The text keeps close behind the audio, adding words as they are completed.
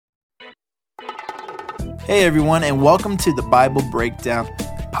Hey everyone, and welcome to the Bible Breakdown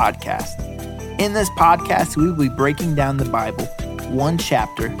Podcast. In this podcast, we will be breaking down the Bible one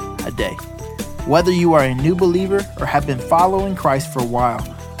chapter a day. Whether you are a new believer or have been following Christ for a while,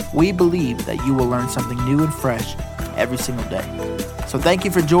 we believe that you will learn something new and fresh every single day. So thank you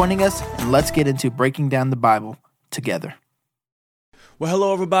for joining us, and let's get into breaking down the Bible together. Well,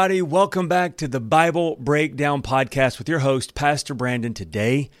 hello, everybody. Welcome back to the Bible Breakdown Podcast with your host, Pastor Brandon.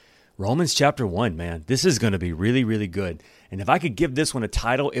 Today, Romans chapter 1, man. This is going to be really, really good. And if I could give this one a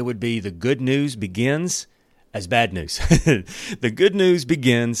title, it would be The Good News Begins as Bad News. The good news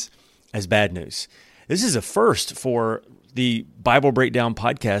begins as bad news. This is a first for the Bible Breakdown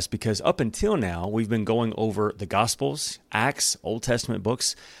Podcast because up until now, we've been going over the Gospels, Acts, Old Testament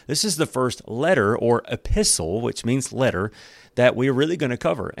books. This is the first letter or epistle, which means letter, that we're really going to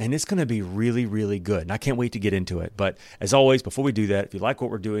cover. And it's going to be really, really good. And I can't wait to get into it. But as always, before we do that, if you like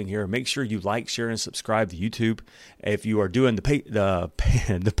what we're doing here, make sure you like, share, and subscribe to YouTube. If you are doing the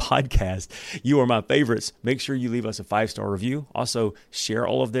podcast, you are my favorites. Make sure you leave us a 5-star review. Also, share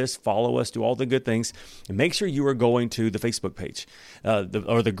all of this, follow us, do all the good things. And make sure you are going to the Facebook page,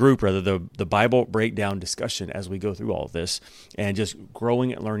 the Bible Breakdown discussion as we go through all of this and just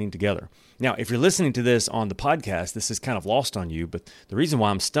growing and learning together. Now, if you're listening to this on the podcast, this is kind of lost on you, but the reason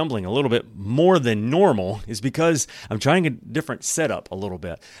why I'm stumbling a little bit more than normal is because I'm trying a different setup a little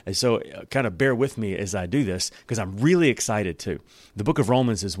bit. And so kind of bear with me as I do this because I'm really excited too. The book of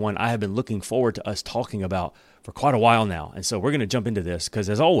Romans is one I have been looking forward to us talking about for quite a while now. And so we're going to jump into this because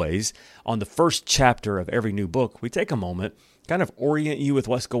as always, on the first chapter of every new book, we take a moment, kind of orient you with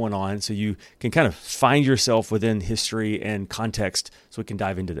what's going on so you can kind of find yourself within history and context so we can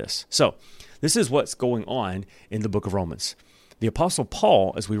dive into this. So this is what's going on in the book of Romans. The Apostle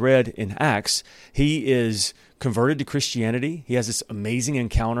Paul, as we read in Acts, he is converted to Christianity. He has this amazing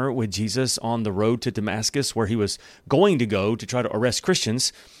encounter with Jesus on the road to Damascus where he was going to go to try to arrest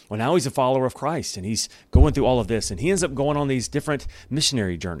Christians. Well, now he's a follower of Christ and he's going through all of this. And he ends up going on these different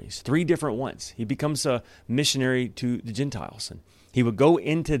missionary journeys, 3 different ones. He becomes a missionary to the Gentiles. And he would go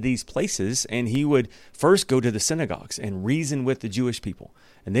into these places and he would first go to the synagogues and reason with the Jewish people.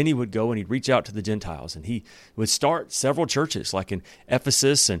 And then he would go and he'd reach out to the Gentiles. And he would start several churches like in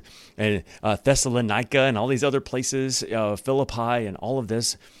Ephesus and Thessalonica and all these other places, Philippi and all of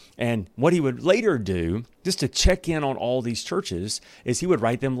this. And what he would later do, just to check in on all these churches, is he would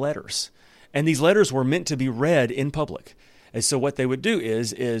write them letters. And these letters were meant to be read in public. And so what they would do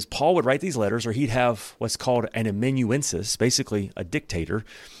is Paul would write these letters, or he'd have what's called an amanuensis, basically a dictator,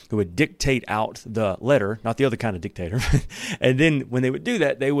 who would dictate out the letter, not the other kind of dictator. And then when they would do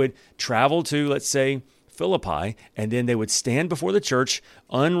that, they would travel to, let's say, Philippi, and then they would stand before the church,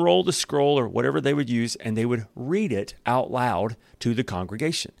 unroll the scroll or whatever they would use, and they would read it out loud to the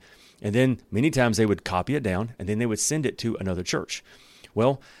congregation. And then many times they would copy it down, and then they would send it to another church.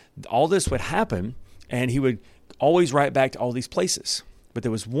 Well, all this would happen, and he would always write back to all these places. But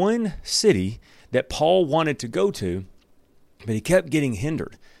there was one city that Paul wanted to go to, but he kept getting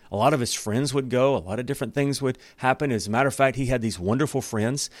hindered. A lot of his friends would go. A lot of different things would happen. As a matter of fact, he had these wonderful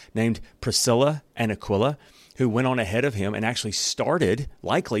friends named Priscilla and Aquila who went on ahead of him and actually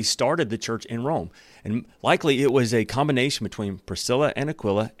likely started the church in Rome. And likely it was a combination between Priscilla and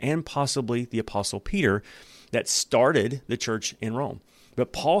Aquila and possibly the Apostle Peter that started the church in Rome.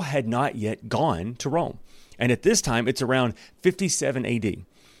 But Paul had not yet gone to Rome. And at this time, it's around 57 AD.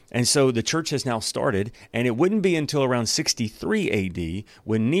 And so the church has now started, and it wouldn't be until around 63 AD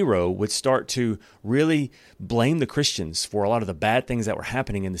when Nero would start to really blame the Christians for a lot of the bad things that were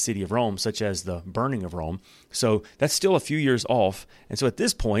happening in the city of Rome, such as the burning of Rome. So that's still a few years off. And so at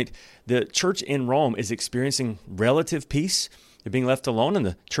this point, the church in Rome is experiencing relative peace. They're being left alone, and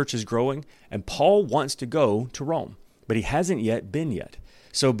the church is growing. And Paul wants to go to Rome, but he hasn't yet been yet.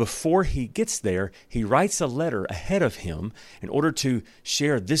 So before he gets there, he writes a letter ahead of him in order to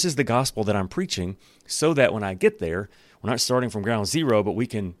share, this is the gospel that I'm preaching, so that when I get there, we're not starting from ground zero, but we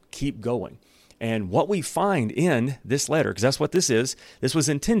can keep going. And what we find in this letter, because that's what this was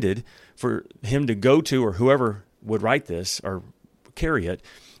intended for him to go to, or whoever would write this or carry it,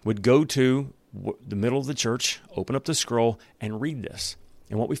 would go to the middle of the church, open up the scroll, and read this.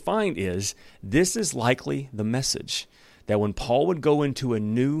 And what we find is this is likely the message that when Paul would go into a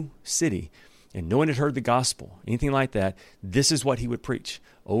new city and no one had heard the gospel, anything like that, this is what he would preach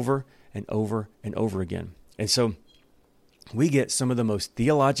over and over and over again. And so we get some of the most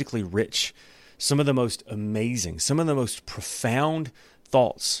theologically rich, some of the most amazing, some of the most profound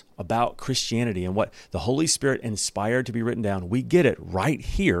thoughts about Christianity and what the Holy Spirit inspired to be written down. We get it right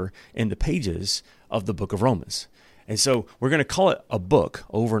here in the pages of the book of Romans. And so we're going to call it a book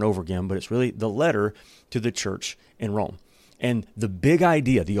over and over again, but it's really the letter to the church in Rome. And the big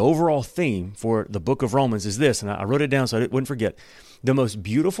idea, the overall theme for the book of Romans is this, and I wrote it down so I wouldn't forget. The most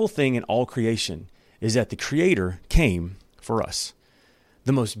beautiful thing in all creation is that the Creator came for us.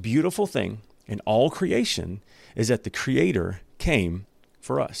 The most beautiful thing in all creation is that the Creator came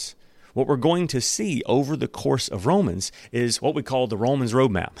for us. What we're going to see over the course of Romans is what we call the Romans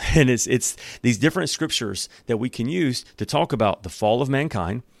roadmap. And it's these different scriptures that we can use to talk about the fall of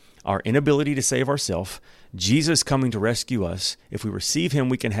mankind, our inability to save ourselves, Jesus coming to rescue us. If we receive him,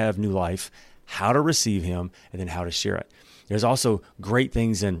 we can have new life, how to receive him, and then how to share it. There's also great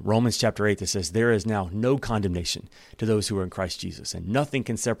things in Romans chapter 8 that says there is now no condemnation to those who are in Christ Jesus, and nothing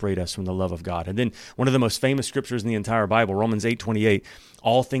can separate us from the love of God. And then one of the most famous scriptures in the entire Bible, Romans 8:28,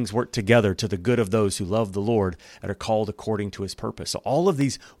 all things work together to the good of those who love the Lord and are called according to his purpose. So all of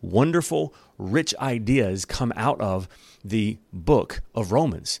these wonderful, rich ideas come out of the book of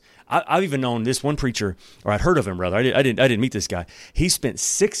Romans. I've even known this one preacher, or I'd heard of him rather. I didn't meet this guy. He spent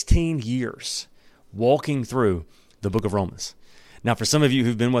 16 years walking through the book of Romans. Now, for some of you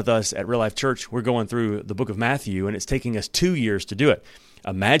who've been with us at Real Life Church, we're going through the book of Matthew, and it's taking us 2 years to do it.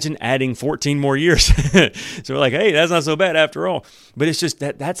 Imagine adding 14 more years. So we're like, hey, that's not so bad after all. But it's just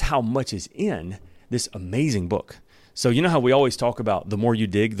that's how much is in this amazing book. So you know how we always talk about the more you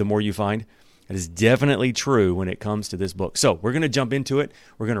dig, the more you find? That is definitely true when it comes to this book. So we're going to jump into it.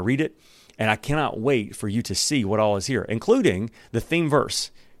 We're going to read it. And I cannot wait for you to see what all is here, including the theme verse.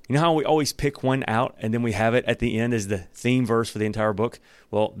 You know how we always pick one out and then we have it at the end as the theme verse for the entire book?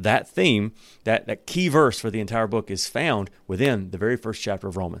 Well, that theme, that key verse for the entire book is found within the very first chapter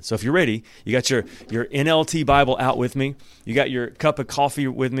of Romans. So if you're ready, you got your NLT Bible out with me. You got your cup of coffee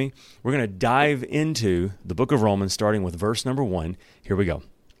with me. We're going to dive into the book of Romans starting with verse number 1. Here we go.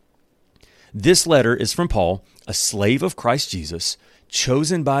 This letter is from Paul, a slave of Christ Jesus,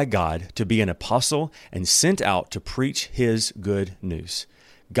 chosen by God to be an apostle and sent out to preach his good news.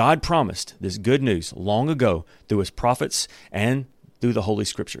 God promised this good news long ago through his prophets and through the Holy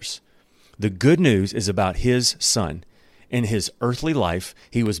Scriptures. The good news is about his son. In his earthly life,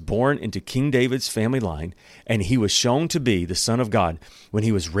 he was born into King David's family line, and he was shown to be the Son of God when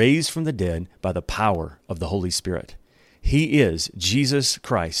he was raised from the dead by the power of the Holy Spirit. He is Jesus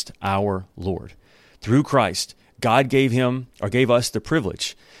Christ, our Lord. Through Christ, God gave us the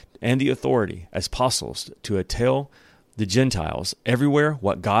privilege and the authority as apostles to tell the Gentiles everywhere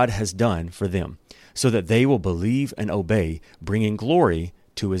what God has done for them, so that they will believe and obey, bringing glory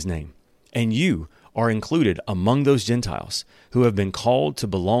to his name. And you are included among those Gentiles who have been called to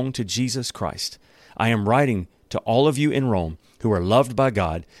belong to Jesus Christ. I am writing to all of you in Rome who are loved by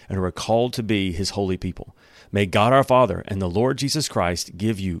God and who are called to be his holy people. May God our Father and the Lord Jesus Christ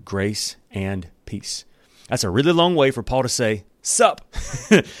give you grace and peace. That's a really long way for Paul to say, sup.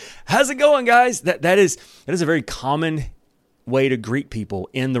 How's it going, guys? That is a very common way to greet people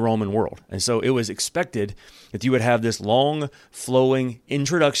in the Roman world. And so it was expected that you would have this long, flowing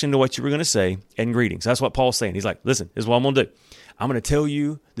introduction to what you were going to say and greetings. That's what Paul's saying. He's like, listen, this is what I'm going to do. I'm going to tell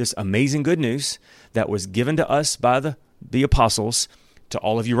you this amazing good news that was given to us by the apostles to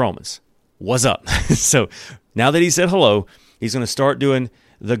all of you Romans. What's up? So now that he said hello, he's going to start doing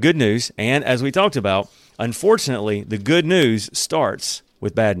the good news. And as we talked about, unfortunately, the good news starts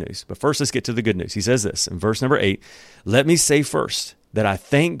with bad news. But first, let's get to the good news. He says this in verse number 8, let me say first that I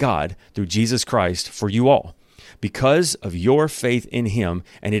thank God through Jesus Christ for you all, because of your faith in him,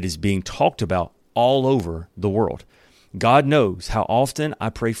 and it is being talked about all over the world. God knows how often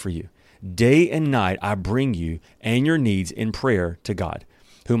I pray for you. Day and night I bring you and your needs in prayer to God,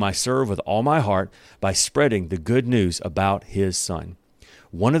 whom I serve with all my heart by spreading the good news about his Son.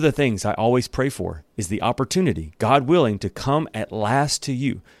 One of the things I always pray for is the opportunity, God willing, to come at last to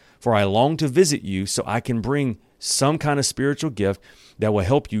you, for I long to visit you so I can bring some kind of spiritual gift that will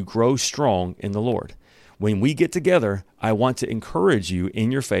help you grow strong in the Lord. When we get together, I want to encourage you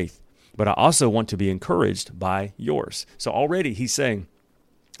in your faith, but I also want to be encouraged by yours. So already he's saying,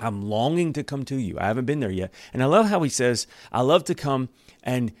 I'm longing to come to you. I haven't been there yet. And I love how he says, I love to come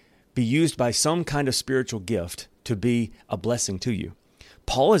and be used by some kind of spiritual gift to be a blessing to you.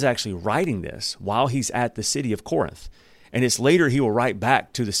 Paul is actually writing this while he's at the city of Corinth. And it's later he will write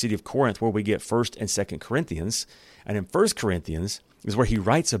back to the city of Corinth where we get 1st and 2nd Corinthians. And in 1 Corinthians is where he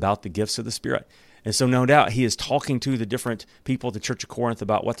writes about the gifts of the Spirit. And so no doubt he is talking to the different people at the Church of Corinth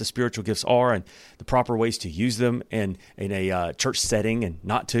about what the spiritual gifts are and the proper ways to use them in a church setting and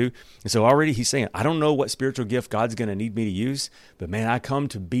not to. And so already he's saying, I don't know what spiritual gift God's going to need me to use, but man, I come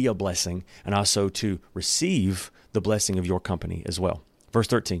to be a blessing and also to receive the blessing of your company as well. Verse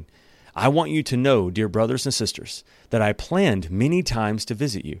 13, I want you to know, dear brothers and sisters, that I planned many times to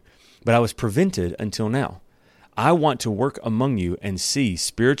visit you, but I was prevented until now. I want to work among you and see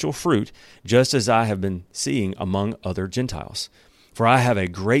spiritual fruit, just as I have been seeing among other Gentiles. For I have a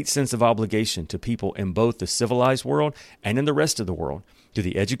great sense of obligation to people in both the civilized world and in the rest of the world, to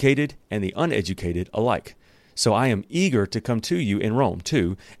the educated and the uneducated alike. So I am eager to come to you in Rome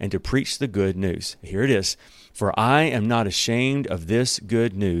too, and to preach the good news. Here it is. For I am not ashamed of this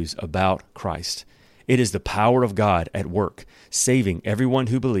good news about Christ. It is the power of God at work, saving everyone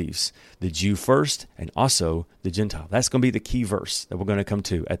who believes, the Jew first and also the Gentile. That's going to be the key verse that we're going to come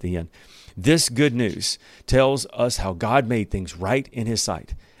to at the end. This good news tells us how God made things right in his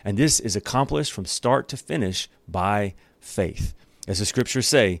sight. And this is accomplished from start to finish by faith. As the scriptures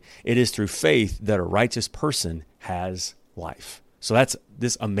say, it is through faith that a righteous person has life. So that's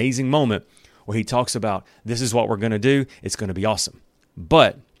this amazing moment where he talks about this is what we're going to do. It's going to be awesome.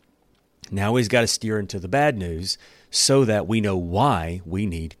 But now he's got to steer into the bad news so that we know why we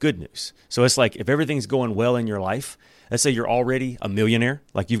need good news. So it's like if everything's going well in your life, let's say you're already a millionaire,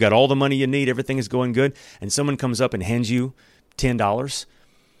 like you've got all the money you need, everything is going good, and someone comes up and hands you $10.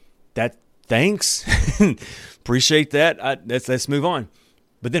 Thanks. Appreciate that. Let's move on.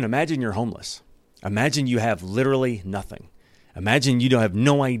 But then imagine you're homeless. Imagine you have literally nothing. Imagine you don't have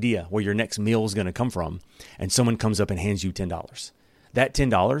no idea where your next meal is going to come from, and someone comes up and hands you $10. That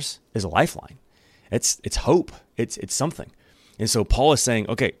 $10 is a lifeline. It's hope. It's something. And so Paul is saying,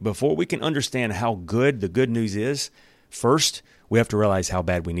 okay, before we can understand how good the good news is, first we have to realize how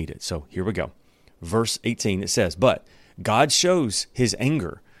bad we need it. So here we go. Verse 18, it says, but God shows his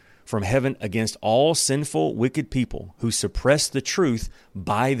anger from heaven against all sinful, wicked people who suppress the truth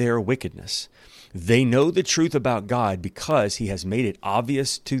by their wickedness. They know the truth about God because he has made it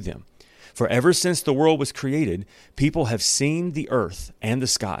obvious to them. For ever since the world was created, people have seen the earth and the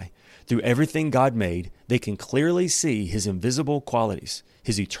sky. Through everything God made, they can clearly see his invisible qualities,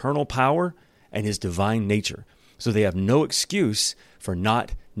 his eternal power, and his divine nature. So they have no excuse for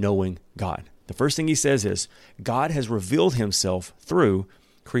not knowing God. The first thing he says is, God has revealed himself through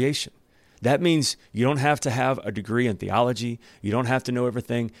creation. That means you don't have to have a degree in theology. You don't have to know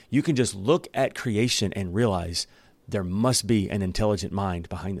everything. You can just look at creation and realize there must be an intelligent mind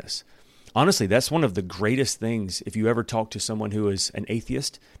behind this. Honestly, that's one of the greatest things. If you ever talk to someone who is an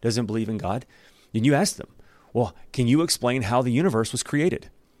atheist, doesn't believe in God, then you ask them, well, can you explain how the universe was created?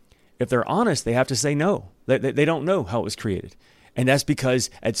 If they're honest, they have to say no. They don't know how it was created. And that's because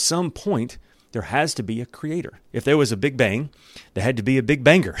at some point, there has to be a creator. If there was a big bang, there had to be a big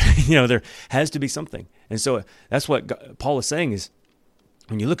banger. There has to be something. And so that's what Paul is saying is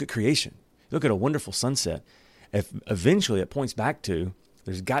when you look at creation, look at a wonderful sunset, if eventually it points back to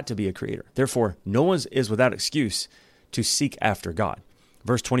there's got to be a creator. Therefore, no one is without excuse to seek after God.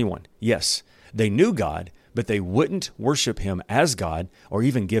 Verse 21, yes, they knew God, but they wouldn't worship him as God or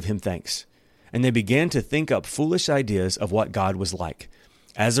even give him thanks. And they began to think up foolish ideas of what God was like.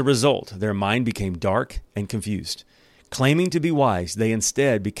 As a result, their mind became dark and confused. Claiming to be wise, they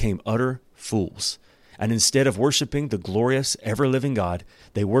instead became utter fools. And instead of worshiping the glorious, ever-living God,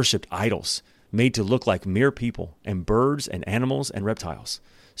 they worshiped idols, made to look like mere people and birds and animals and reptiles.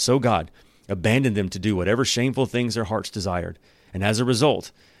 So God abandoned them to do whatever shameful things their hearts desired. And as a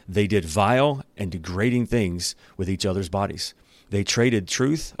result, they did vile and degrading things with each other's bodies. They traded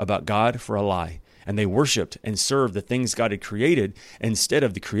truth about God for a lie, and they worshiped and served the things God had created instead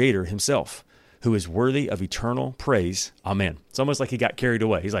of the Creator himself, who is worthy of eternal praise. Amen. It's almost like he got carried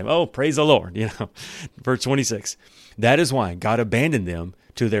away. He's like, oh, praise the Lord. Verse 26. That is why God abandoned them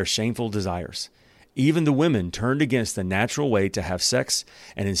to their shameful desires. Even the women turned against the natural way to have sex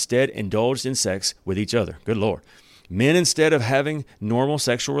and instead indulged in sex with each other. Good Lord. Men, instead of having normal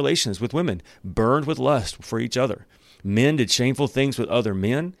sexual relations with women, burned with lust for each other. Men did shameful things with other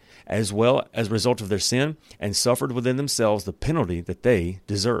men as well as a result of their sin and suffered within themselves the penalty that they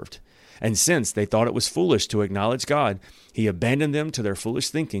deserved. And since they thought it was foolish to acknowledge God, he abandoned them to their foolish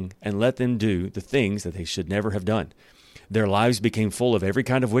thinking and let them do the things that they should never have done. Their lives became full of every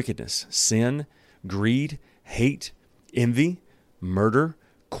kind of wickedness, sin, greed, hate, envy, murder,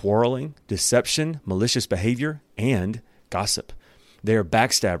 quarreling, deception, malicious behavior, and gossip. They are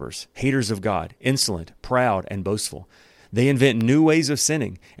backstabbers, haters of God, insolent, proud, and boastful. They invent new ways of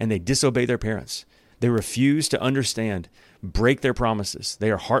sinning, and they disobey their parents. They refuse to understand, break their promises.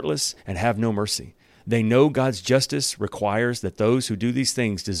 They are heartless and have no mercy. They know God's justice requires that those who do these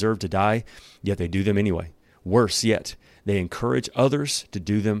things deserve to die, yet they do them anyway. Worse yet, they encourage others to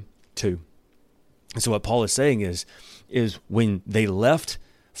do them too. And so what Paul is saying is when they left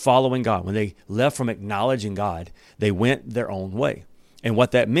following God, when they left from acknowledging God, they went their own way. And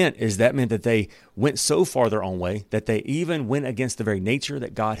what that meant that they went so far their own way that they even went against the very nature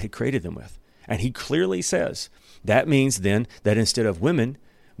that God had created them with. And he clearly says that means then that instead of women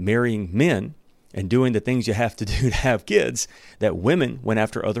marrying men and doing the things you have to do to have kids, that women went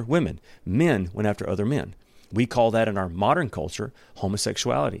after other women, men went after other men. We call that in our modern culture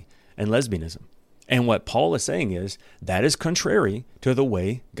homosexuality and lesbianism. And what Paul is saying is that is contrary to the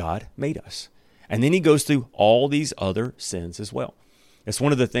way God made us. And then he goes through all these other sins as well. It's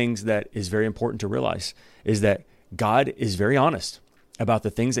one of the things that is very important to realize is that God is very honest about the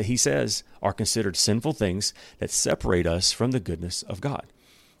things that he says are considered sinful things that separate us from the goodness of God.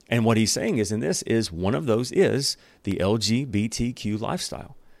 And what he's saying is in this is one of those is the LGBTQ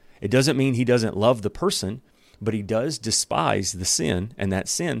lifestyle. It doesn't mean he doesn't love the person, but he does despise the sin, and that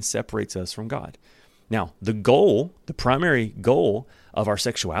sin separates us from God. Now, the primary goal of our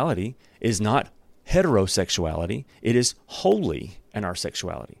sexuality is not heterosexuality. It is holy in our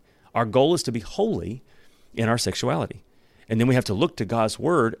sexuality. Our goal is to be holy in our sexuality. And then we have to look to God's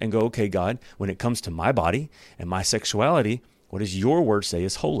word and go, okay, God, when it comes to my body and my sexuality, what does your word say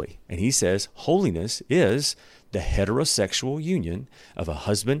is holy? And he says holiness is the heterosexual union of a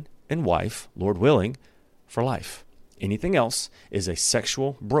husband and wife, Lord willing, for life. Anything else is a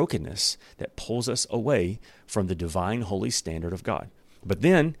sexual brokenness that pulls us away from the divine holy standard of God. But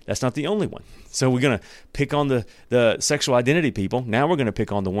then that's not the only one. So we're going to pick on the sexual identity people. Now we're going to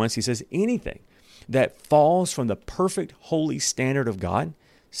pick on the ones he says anything that falls from the perfect holy standard of God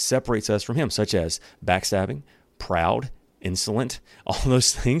separates us from him, such as backstabbing, proud, insolent, all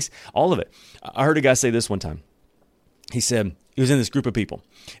those things, all of it. I heard a guy say this one time. He said, he was in this group of people,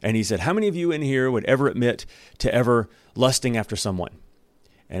 and he said, how many of you in here would ever admit to ever lusting after someone?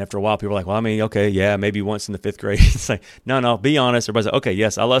 And after a while, people are like, well, I mean, okay, yeah, maybe once in the 5th grade. It's like, no, be honest. Everybody's like, okay,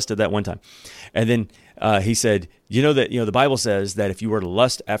 yes, I lusted that one time. And then he said, the Bible says that if you were to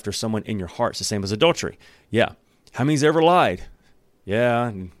lust after someone in your heart, it's the same as adultery. Yeah. How many's ever lied?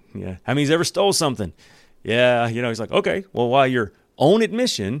 Yeah. How many's ever stole something? Yeah. He's like, okay, well, by your own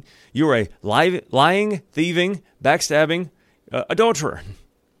admission, you're a lying, thieving, backstabbing adulterer.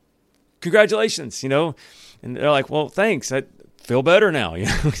 Congratulations, And they're like, well, thanks. I feel better now.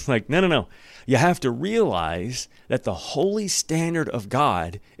 It's like, no. You have to realize that the holy standard of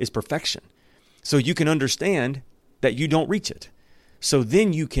God is perfection. So you can understand that you don't reach it. So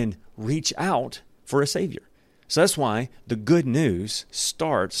then you can reach out for a Savior. So that's why the good news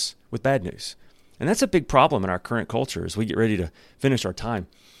starts with bad news. And that's a big problem in our current culture as we get ready to finish our time.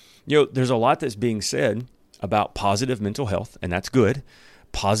 There's a lot that's being said about positive mental health, and that's good.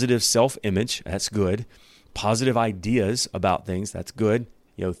 Positive self-image, that's good. Positive ideas about things, that's good.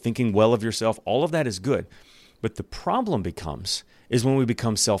 Thinking well of yourself, all of that is good. But the problem is when we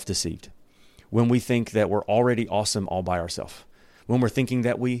become self-deceived, when we think that we're already awesome all by ourselves, when we're thinking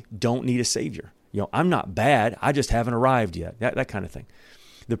that we don't need a Savior. I'm not bad, I just haven't arrived yet, that kind of thing.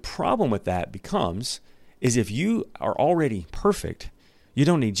 The problem with that is if you are already perfect, you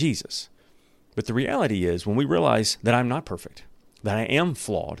don't need Jesus. But the reality is when we realize that I'm not perfect, that I am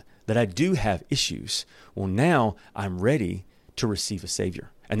flawed, that I do have issues, well, now I'm ready to receive a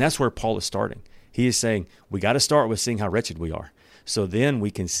Savior. And that's where Paul is starting. He is saying we got to start with seeing how wretched we are. So then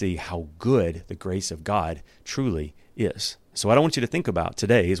we can see how good the grace of God truly is. So what I want you to think about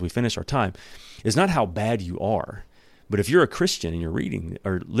today as we finish our time is not how bad you are, but if you're a Christian and you're reading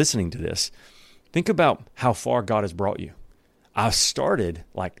or listening to this, think about how far God has brought you. I've started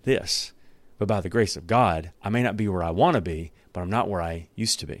like this, but by the grace of God, I may not be where I want to be, but I'm not where I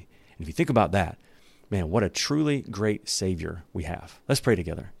used to be. And if you think about that, man, what a truly great Savior we have. Let's pray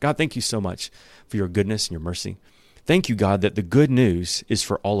together. God, thank you so much for your goodness and your mercy. Thank you, God, that the good news is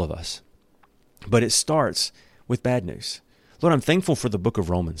for all of us, but it starts with bad news. Lord, I'm thankful for the book of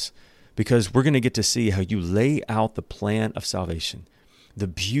Romans because we're going to get to see how you lay out the plan of salvation, the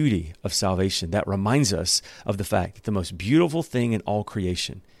beauty of salvation that reminds us of the fact that the most beautiful thing in all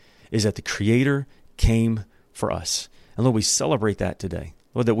creation is that the Creator came for us. And Lord, we celebrate that today.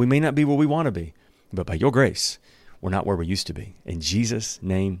 Lord, that we may not be where we want to be, but by your grace, we're not where we used to be. In Jesus'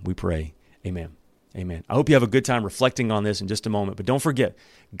 name we pray. Amen. Amen. I hope you have a good time reflecting on this in just a moment, but don't forget,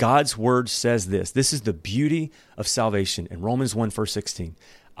 God's word says this. This is the beauty of salvation in Romans 1, verse 16.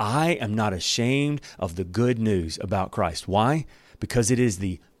 I am not ashamed of the good news about Christ. Why? Because it is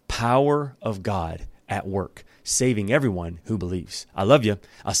the power of God at work, saving everyone who believes. I love you.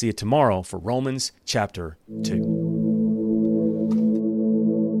 I'll see you tomorrow for Romans chapter 2.